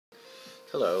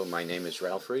Hello, my name is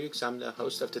Ralf Friedrichs. I'm the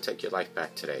host of the Take Your Life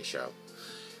Back Today show.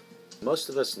 Most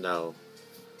of us know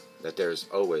that there's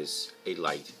always a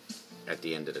light at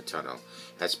the end of the tunnel.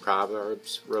 As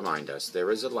Proverbs remind us,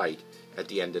 there is a light at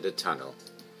the end of the tunnel.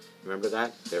 Remember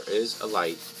that? There is a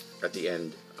light at the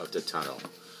end of the tunnel.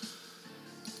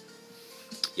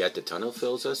 Yet the tunnel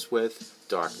fills us with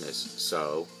darkness,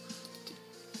 so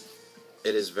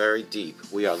it is very deep.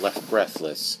 We are left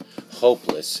breathless,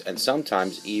 hopeless, and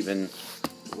sometimes even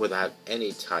without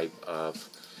any type of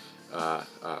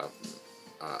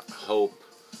hope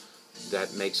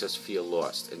that makes us feel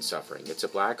lost and suffering. It's a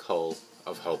black hole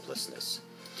of hopelessness.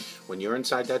 When you're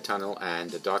inside that tunnel and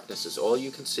the darkness is all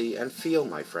you can see and feel,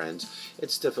 my friends,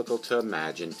 it's difficult to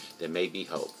imagine there may be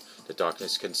hope. The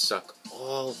darkness can suck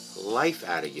all life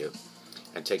out of you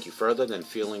and take you further than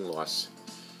feeling lost,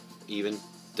 even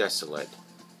desolate,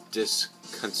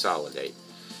 disconsolidate.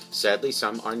 Sadly,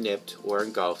 some are nipped or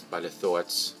engulfed by the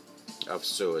thoughts of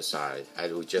suicide,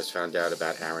 as we just found out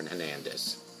about Aaron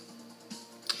Hernandez.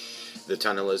 The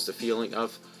tunnel is the feeling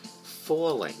of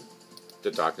falling.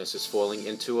 The darkness is falling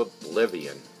into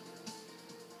oblivion.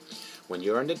 When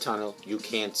you're in the tunnel, you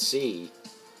can't see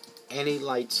any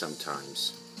light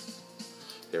sometimes.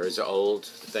 There is an old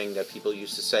thing that people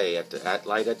used to say, that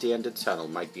light at the end of the tunnel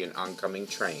might be an oncoming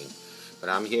train. But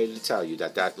I'm here to tell you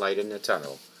that that light in the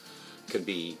tunnel can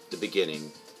be the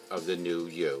beginning of the new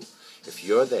you. If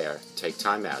you're there, take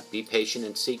time out. Be patient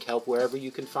and seek help wherever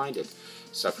you can find it.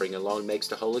 Suffering alone makes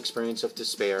the whole experience of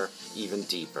despair even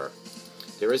deeper.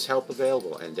 There is help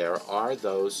available, and there are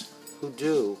those who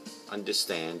do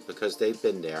understand because they've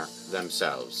been there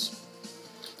themselves.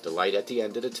 The light at the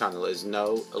end of the tunnel is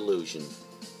no illusion.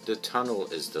 The tunnel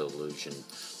is the illusion.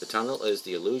 The tunnel is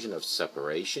the illusion of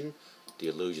separation, the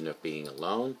illusion of being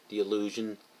alone, the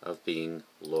illusion of being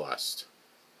lost.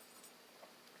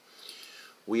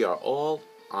 We are all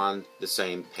on the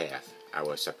same path.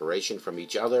 Our separation from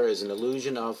each other is an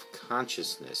illusion of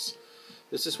consciousness.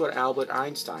 This is what Albert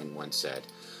Einstein once said.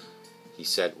 He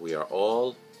said, we are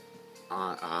all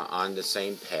on the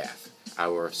same path.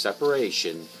 Our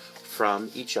separation from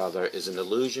each other is an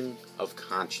illusion of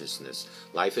consciousness.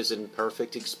 Life is an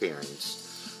imperfect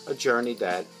experience, a journey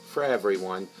that, for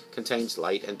everyone, contains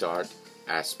light and dark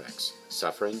aspects.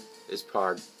 Suffering is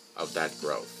part of that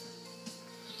growth.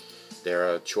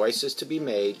 There are choices to be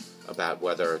made about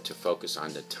whether to focus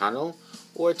on the tunnel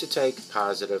or to take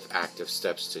positive, active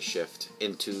steps to shift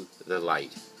into the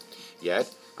light.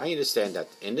 Yet, I understand that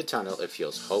in the tunnel it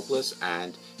feels hopeless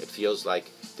and it feels like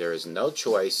there is no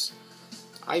choice.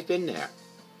 I've been there.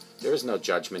 There is no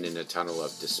judgment in the tunnel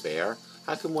of despair.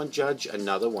 How can one judge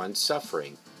another one's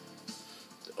suffering?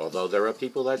 Although there are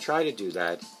people that try to do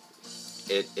that,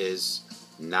 it is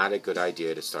not a good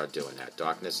idea to start doing that.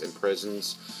 Darkness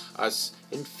imprisons us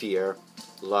in fear.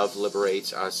 Love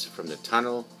liberates us from the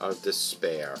tunnel of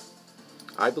despair.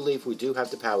 I believe we do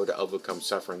have the power to overcome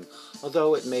suffering,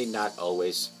 although it may not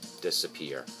always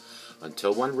disappear.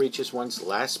 Until one reaches one's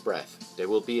last breath, there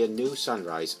will be a new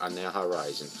sunrise on their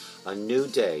horizon, a new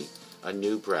day, a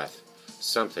new breath,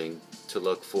 something to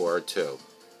look forward to.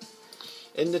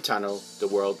 In the tunnel, the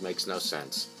world makes no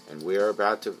sense, and we are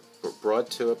brought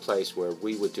to a place where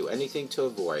we would do anything to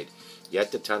avoid,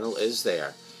 yet the tunnel is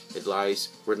there. It lies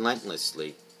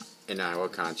relentlessly in our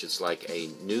conscience like a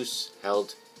noose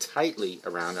held tightly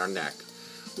around our neck.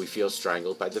 We feel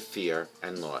strangled by the fear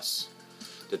and loss.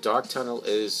 The dark tunnel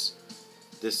is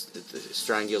this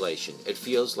strangulation. It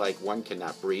feels like one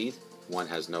cannot breathe, one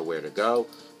has nowhere to go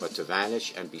but to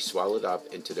vanish and be swallowed up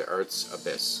into the earth's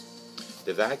abyss.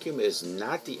 The vacuum is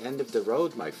not the end of the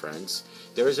road, my friends.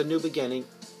 There is a new beginning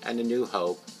and a new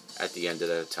hope at the end of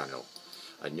the tunnel.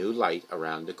 A new light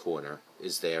around the corner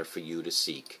is there for you to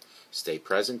seek. Stay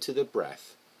present to the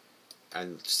breath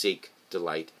and seek the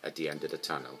light at the end of the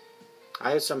tunnel.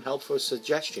 I have some helpful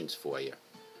suggestions for you.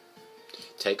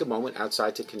 Take a moment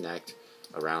outside to connect,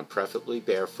 around preferably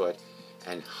barefoot,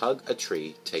 and hug a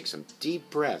tree. Take some deep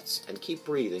breaths and keep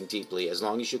breathing deeply as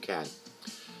long as you can.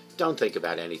 Don't think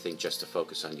about anything, just to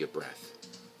focus on your breath.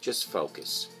 Just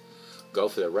focus. Go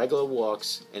for the regular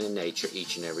walks in nature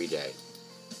each and every day.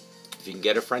 If you can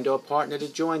get a friend or a partner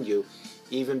to join you,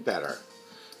 even better.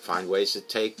 Find ways to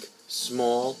take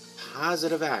small,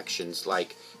 positive actions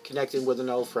like connecting with an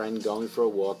old friend, going for a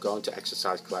walk, going to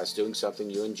exercise class, doing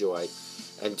something you enjoy,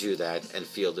 and do that and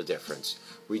feel the difference.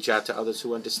 Reach out to others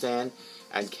who understand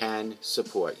and can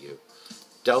support you.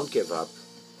 Don't give up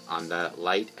on the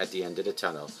light at the end of the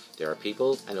tunnel. There are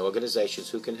people and organizations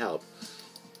who can help.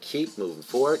 Keep moving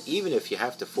forward, even if you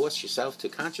have to force yourself to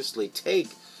consciously take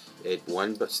it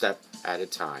one step at a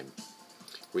time.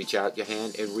 Reach out your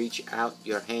hand and reach out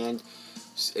your hand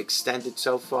extended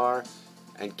so far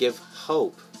and give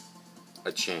hope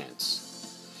a chance.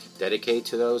 Dedicate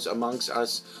to those amongst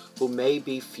us who may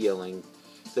be feeling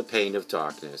the pain of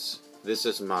darkness. This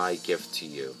is my gift to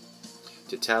you,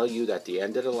 to tell you that the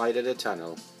end of the light of the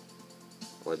tunnel,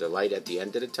 or the light at the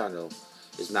end of the tunnel,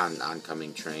 is not an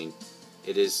oncoming train.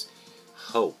 It is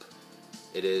hope.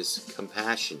 It is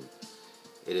compassion.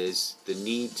 It is the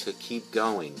need to keep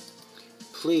going.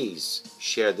 Please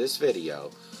share this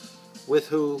video with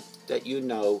who that you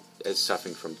know is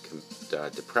suffering from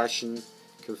depression,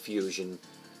 confusion,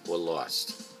 or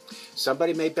lost.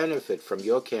 Somebody may benefit from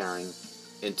your caring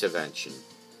intervention.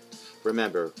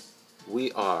 Remember,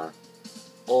 we are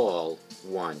all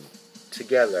one.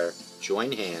 Together,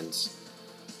 join hands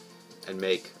and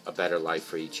make a better life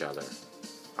for each other.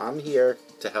 I'm here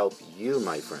to help you,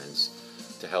 my friends,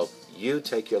 to help you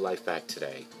take your life back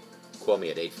today. Call me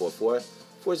at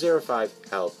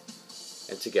 844-405-HELP,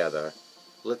 and together,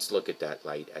 let's look at that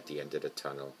light at the end of the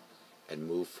tunnel and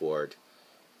move forward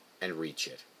and reach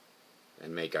it.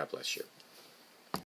 And may God bless you.